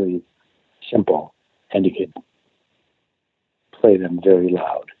simple, and you could play them very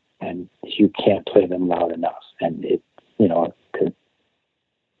loud, and you can't play them loud enough, and it, you know, could,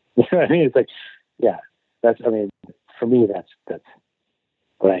 you know what I mean? It's like, yeah, I mean, for me, that's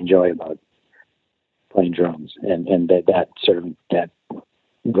what I enjoy about playing drums, and that sort of that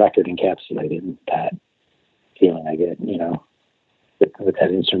record encapsulated that feeling I get, you know, with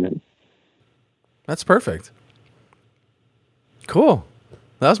that instrument. That's perfect. Cool.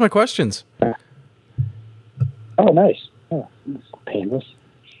 That was my questions. Oh, nice. Oh, it's painless.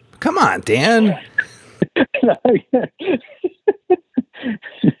 Come on, Dan.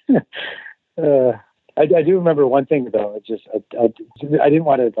 I do remember one thing though. I didn't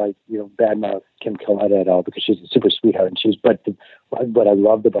want to, like, you know, badmouth Kim Coletta at all, because she's a super sweetheart, and but what I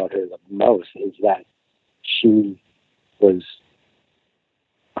loved about her the most is that she was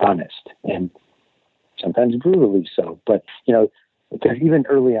honest, and sometimes brutally so. But, you know, because even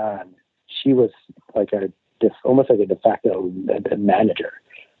early on, she was like almost like a de facto manager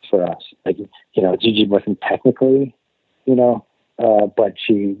for us. Like, you know, Gigi wasn't technically, you know, but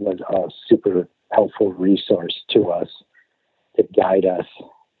she was a super helpful resource to us to guide us,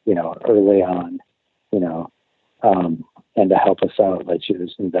 you know, early on, you know, and to help us out. Like, she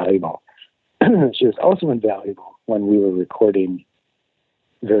was invaluable. She was also invaluable when we were recording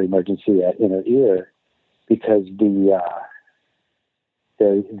Very Emergency at Inner Ear, because the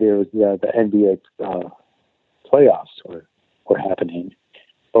NBA playoffs were happening,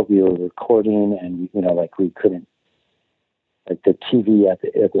 but we were recording, and, you know, like, we couldn't, like, the TV at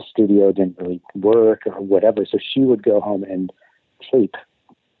the studio didn't really work or whatever. So she would go home and tape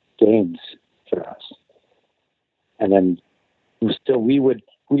games for us, and then we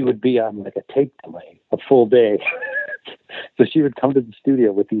would be on like a tape delay a full day. So she would come to the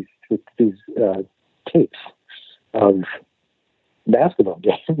studio with these tapes of basketball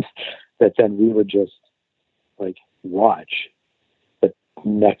games that then we would just, like, watch the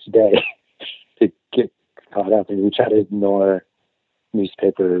next day to get caught up. And we try to ignore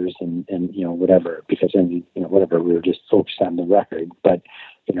newspapers and you know, whatever, because then you know, whatever, we were just focused on the record. But,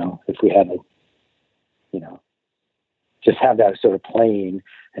 you know, if we had you know, just have that sort of playing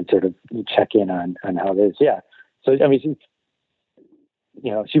and sort of check in on how it is. Yeah. So, I mean,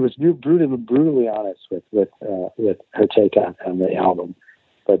 you know, she was brutally honest with her take on the album,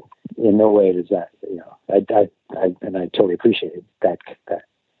 but in no way does that, you know, I totally appreciate that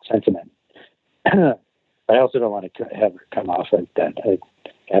sentiment. But I also don't want to have her come off like that,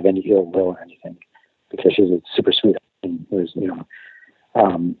 have any ill will or anything, because she's a super sweet, and it was, you know,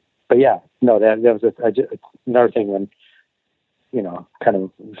 but yeah, no, that was another thing when, you know, kind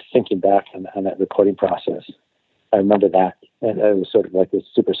of thinking back on that recording process. I remember that, and it was sort of like this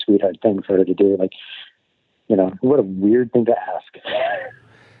super sweetheart thing for her to do. Like, you know, what a weird thing to ask.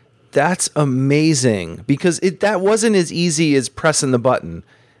 That's amazing, because that wasn't as easy as pressing the button.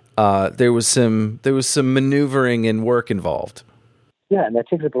 There was some maneuvering and work involved. Yeah, and that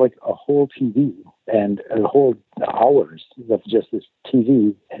takes up like a whole TV and a whole hours of just this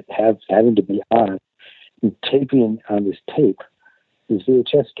TV having to be on, and taping on this tape, this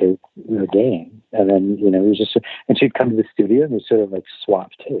VHS tape, you know, game. And then, you know, it was just, and she'd come to the studio and we sort of like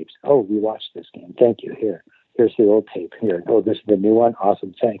swap tapes. Oh, we watched this game. Thank you. Here's the old tape. Here. Oh, this is the new one.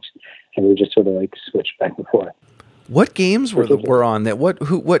 Awesome. Thanks. And we just sort of like switch back and forth. What games were on that?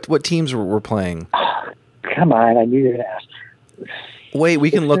 What teams were playing? Come on, I knew you were going to ask. Wait,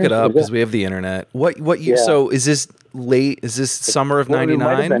 we can look it up because we have the internet. What you? Yeah. So is this late? Is this summer of '99? It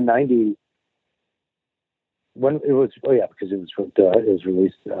might have been 90. When it was? Oh yeah, because it was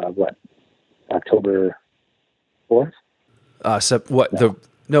released. October 4th?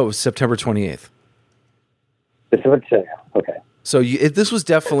 September 28th. Okay. So this was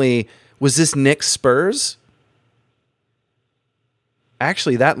definitely. Was this Knicks Spurs?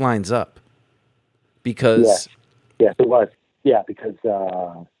 Actually, that lines up because. Yes, it was. Yeah, because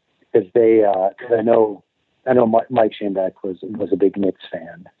they, cause I know Mike Schoenbeck was a big Knicks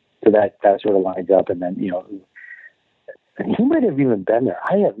fan, so that sort of lines up. And then, you know, he might have even been there.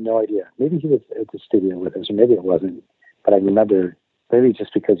 I have no idea. Maybe he was at the studio with us, or maybe it wasn't. But I remember, maybe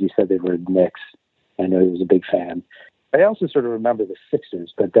just because you said they were Knicks, I know he was a big fan. I also sort of remember the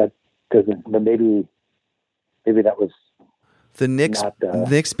Sixers, but that doesn't. But maybe that was The Knicks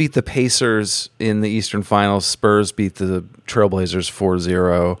Knicks beat the Pacers in the Eastern Finals. Spurs beat the Trailblazers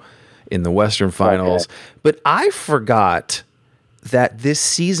 4-0 in the Western Finals. Okay. But I forgot that this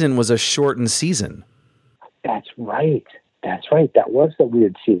season was a shortened season. That's right. That was the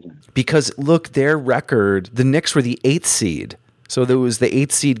weird season. Because look, their record, the Knicks were the 8th seed. So there was the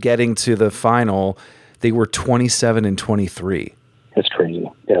 8th seed getting to the final. They were 27-23. That's crazy.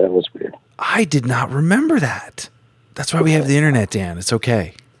 Yeah, that was weird. I did not remember that. That's why we have the internet, Dan. It's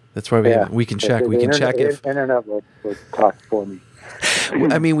okay. That's why we can check. We can check if internet will talk for me.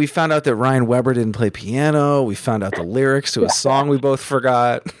 I mean, we found out that Ryan Weber didn't play piano. We found out the lyrics to a song we both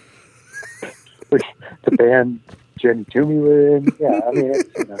forgot. The band Jenny Toomey were in. Yeah, I mean,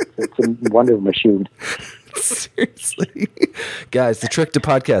 it's a wonder machine. Seriously. Guys, the trick to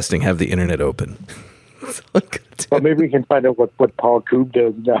podcasting, have the internet open. Well, maybe we can find out what Paul Koob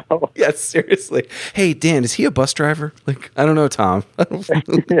does now. Yes, seriously. Hey, Dan, is he a bus driver? Like, I don't know, Tom.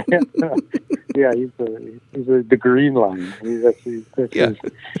 Yeah, he's the Green Line.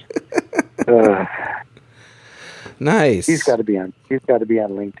 Nice. He's got to be on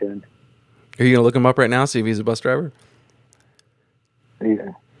LinkedIn. Are you gonna look him up right now? See if he's a bus driver.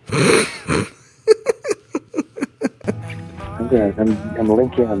 Yeah. I'm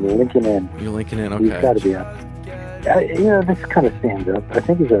linking in. You're linking in. Okay. He's got to be on. This kind of stands up. I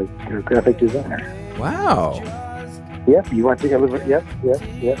think he's a graphic designer. Wow. Yep. You want to live? Yep.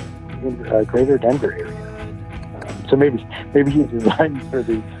 In Greater Denver area. So maybe he's designed for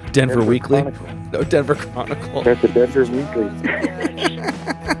the Denver Weekly. Chronicle. No, Denver Chronicle. That's the Denver Weekly.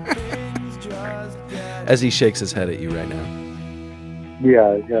 As he shakes his head at you right now.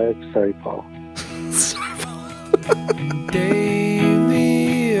 Yeah. Sorry, Paul. Day